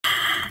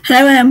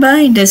Hello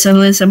everybody, this is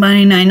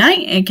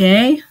Elizabeth99,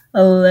 aka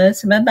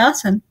Elizabeth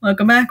Dawson.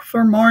 Welcome back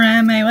for more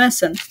anime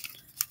lesson.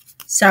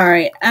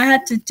 Sorry, I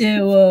had to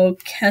do a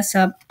catch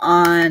up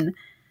on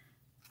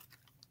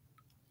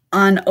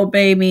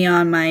Obey Me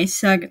on my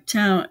second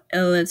channel,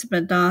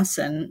 Elizabeth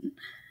Dawson.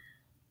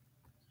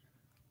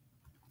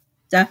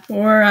 That's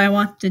what I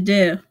want to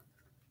do.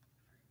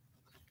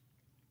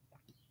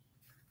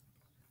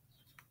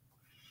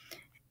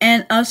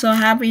 And also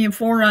happy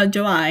 4th of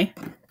July.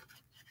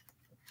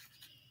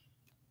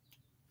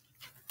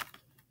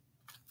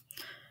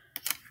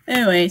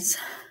 Anyways,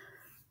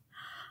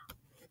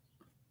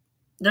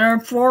 there are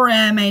 4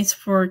 animes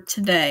for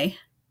today.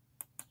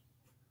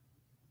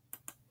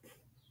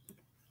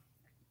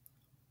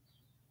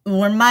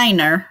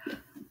 Reminder.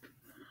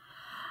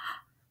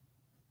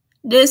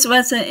 This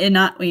lesson is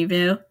not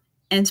review,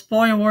 and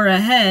spoiler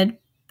ahead,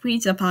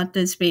 please about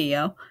this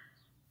video.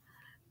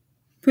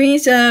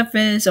 Please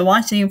finish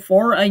watching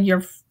 4 of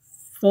your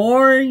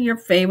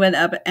favorite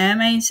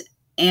animes,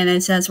 and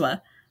it says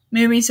what?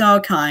 Movies all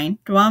kind,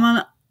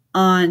 drama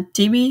on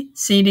TV,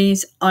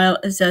 CDs,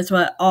 it says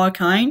what? All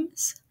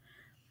kinds.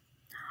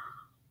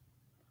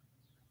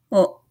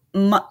 Well,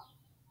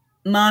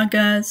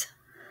 mangas,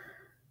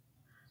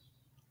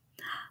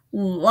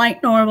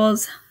 light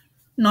novels,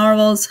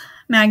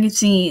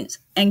 magazines,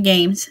 and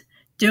games.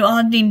 Do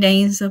all the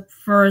things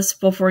first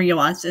before you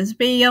watch this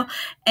video,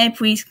 and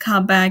please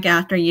come back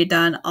after you've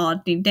done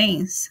all the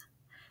things.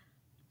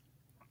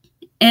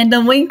 And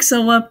the links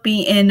will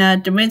be in the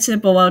description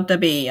below the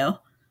video.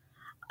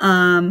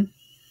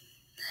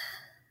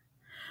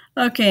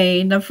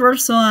 Okay, the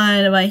first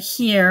one right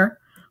here,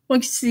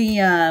 let's see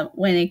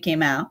when it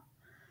came out.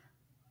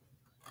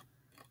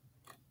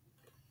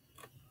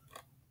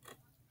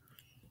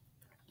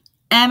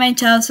 Anime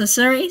tells the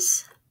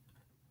series.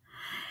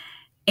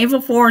 April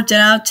 4,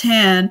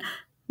 2010,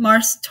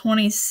 March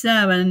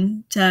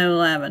 27,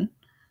 2011.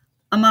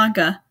 A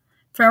manga,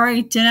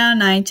 February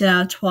 2009,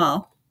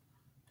 2012.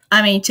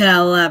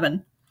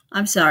 2011.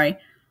 I'm sorry.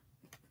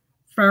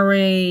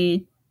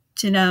 February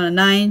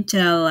 2009,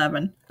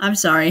 2011. I'm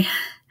sorry.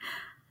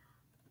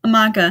 A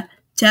manga,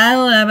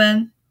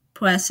 2011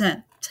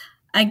 present.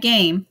 A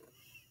game.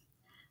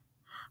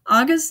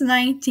 August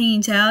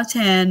 19,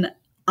 2010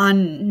 on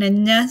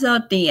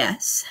Nintendo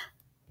DS.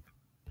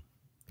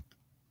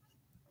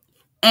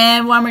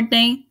 And one more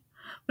thing,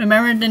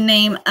 remember the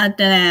name of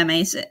the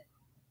anime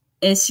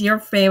is your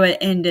favorite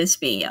in this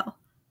video.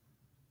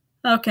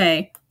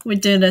 Okay, we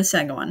do the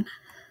second one.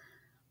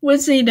 We'll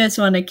see this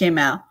one that came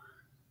out.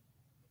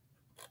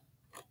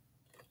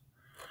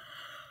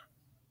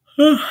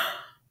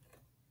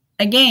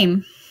 A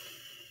game.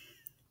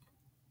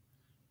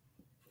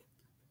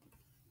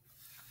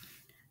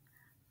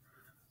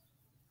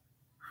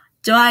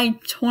 July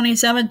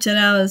 27,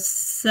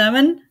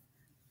 2007.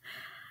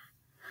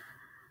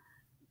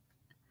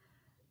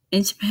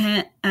 In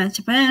Japan.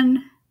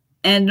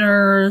 And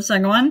the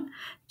second one,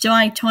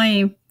 July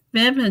 25th,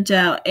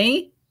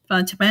 2008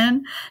 from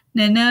Japan.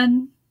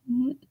 Then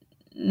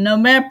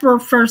November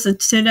 1st,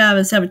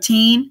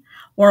 2017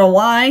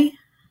 worldwide.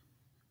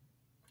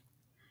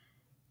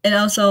 It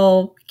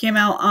also came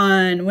out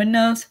on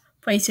Windows,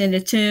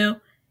 PlayStation 2,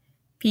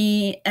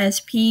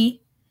 PSP,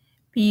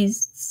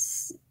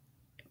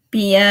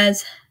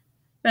 PS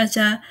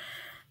Vita,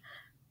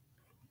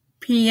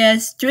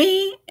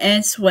 PS3,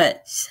 and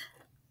Switch.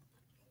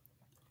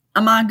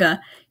 A manga,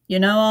 you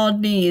know all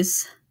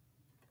these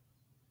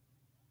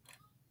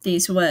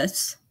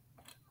words.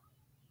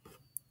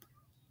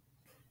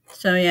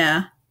 So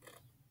yeah.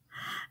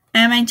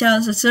 Anime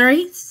tells the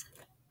series.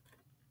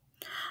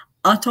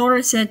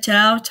 October 6,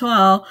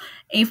 2012,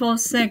 April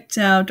 6,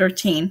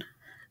 2013.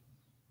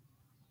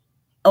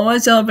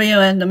 Also video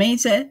and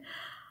amazing.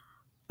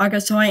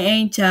 August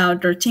 28,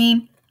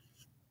 2013.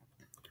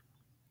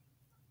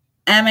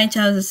 Anime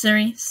tells the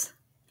series.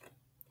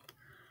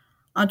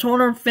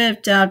 October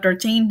 5th,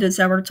 2013,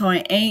 December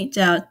 28,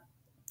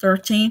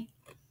 2013.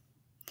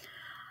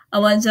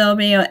 Alonzo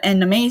video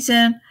and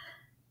amazing.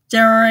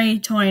 January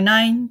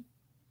 29,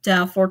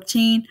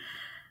 2014.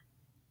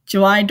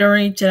 July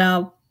 30,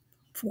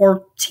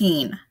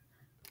 2014.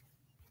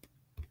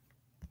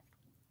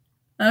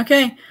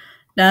 Okay,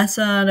 that's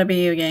the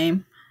video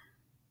game.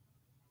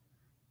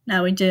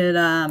 Now we did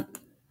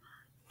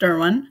third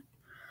one.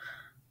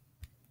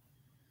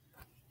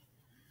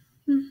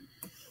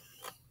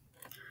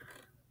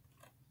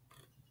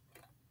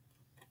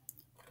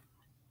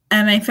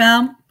 Anime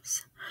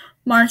films,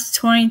 March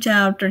 20,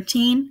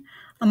 2013.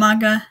 A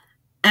manga,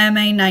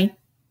 anime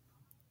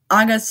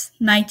August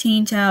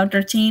 19,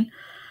 2013.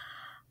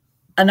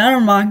 Another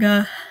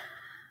manga,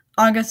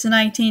 August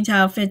 19,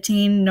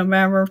 2015,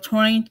 November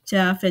 20,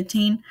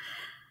 2015.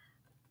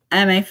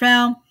 Anime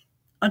film,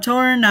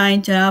 October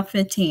 9,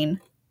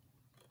 2015.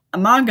 A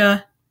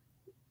manga,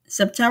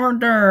 September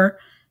 3rd,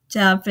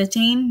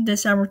 2015,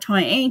 December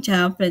 28,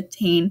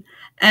 2015.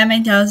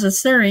 Anime tells the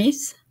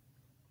series.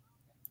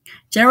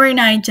 January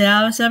 9,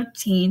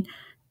 2017,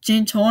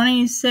 June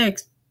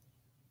 26,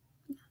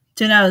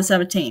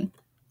 2017.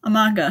 A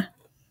manga.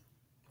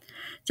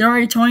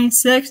 January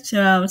 26,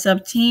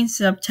 2017,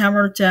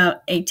 September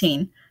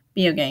 2018.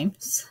 Video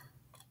games.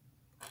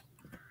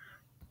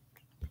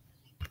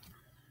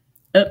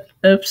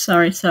 Oops,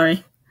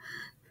 sorry.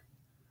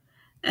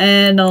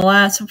 And the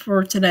last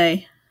for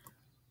today.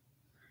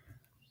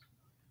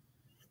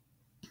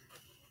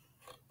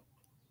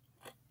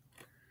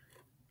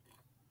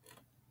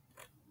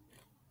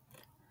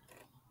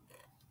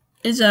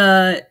 Is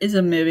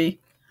a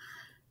movie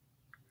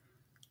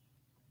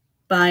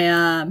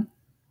by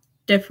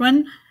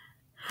different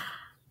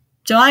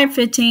July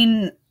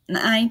 15,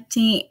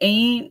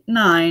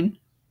 1989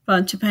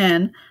 from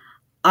Japan,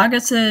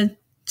 August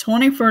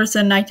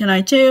 21st,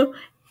 1992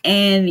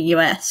 in the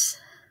US.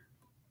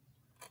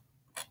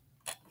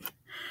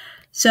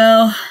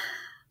 So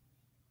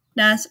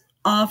that's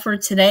all for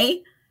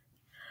today.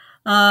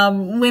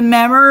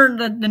 Remember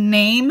the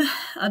name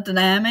of the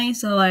anime,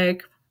 so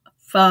like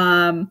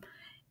from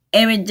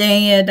every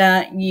day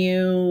that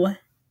you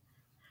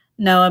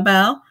know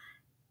about.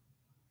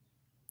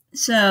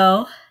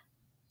 So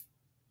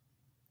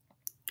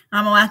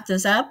I'm gonna wrap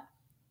this up.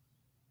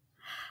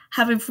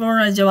 Happy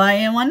 4th of July,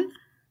 everyone.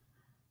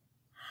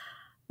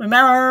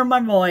 Remember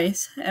my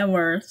voice and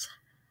words.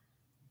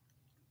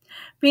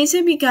 Please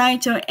be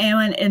kind to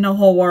everyone in the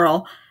whole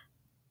world.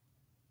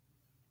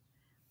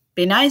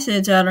 Be nice to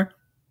each other.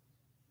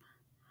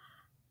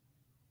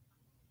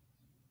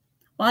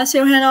 Wash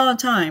your hand all the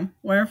time.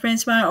 Wear a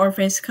face mask or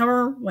face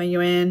cover when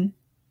you're in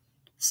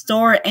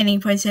store, any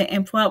place you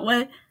interact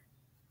with.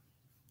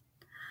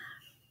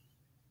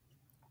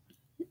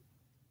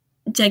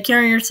 Take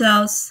care of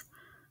yourselves.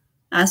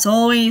 As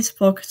always,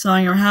 focus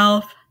on your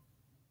health.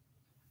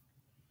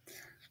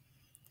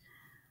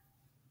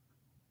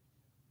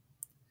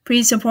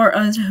 Please support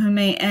others who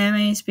make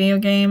animes, video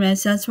games,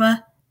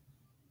 etc.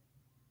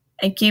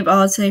 And keep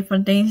all safe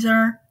from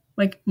danger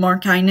with more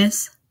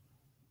kindness.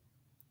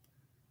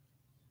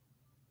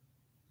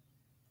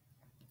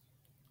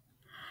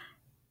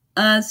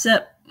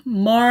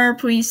 More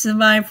please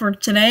survive for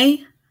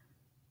today.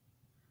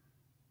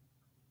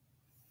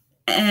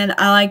 And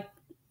I'm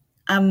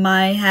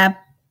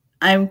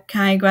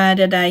kind of glad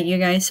that you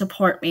guys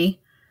support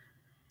me.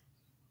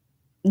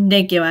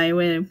 Thank you, I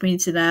really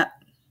appreciate that.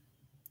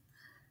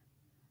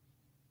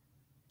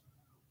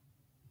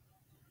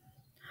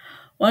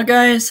 Well,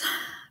 guys,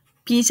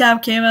 peace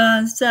out, keep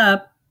on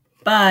up.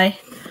 Bye.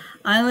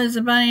 I'm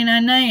Elizabeth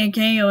 99,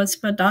 aka let's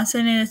put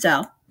Dawson in this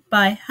out.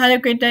 Bye. Have a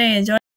great day. Enjoy.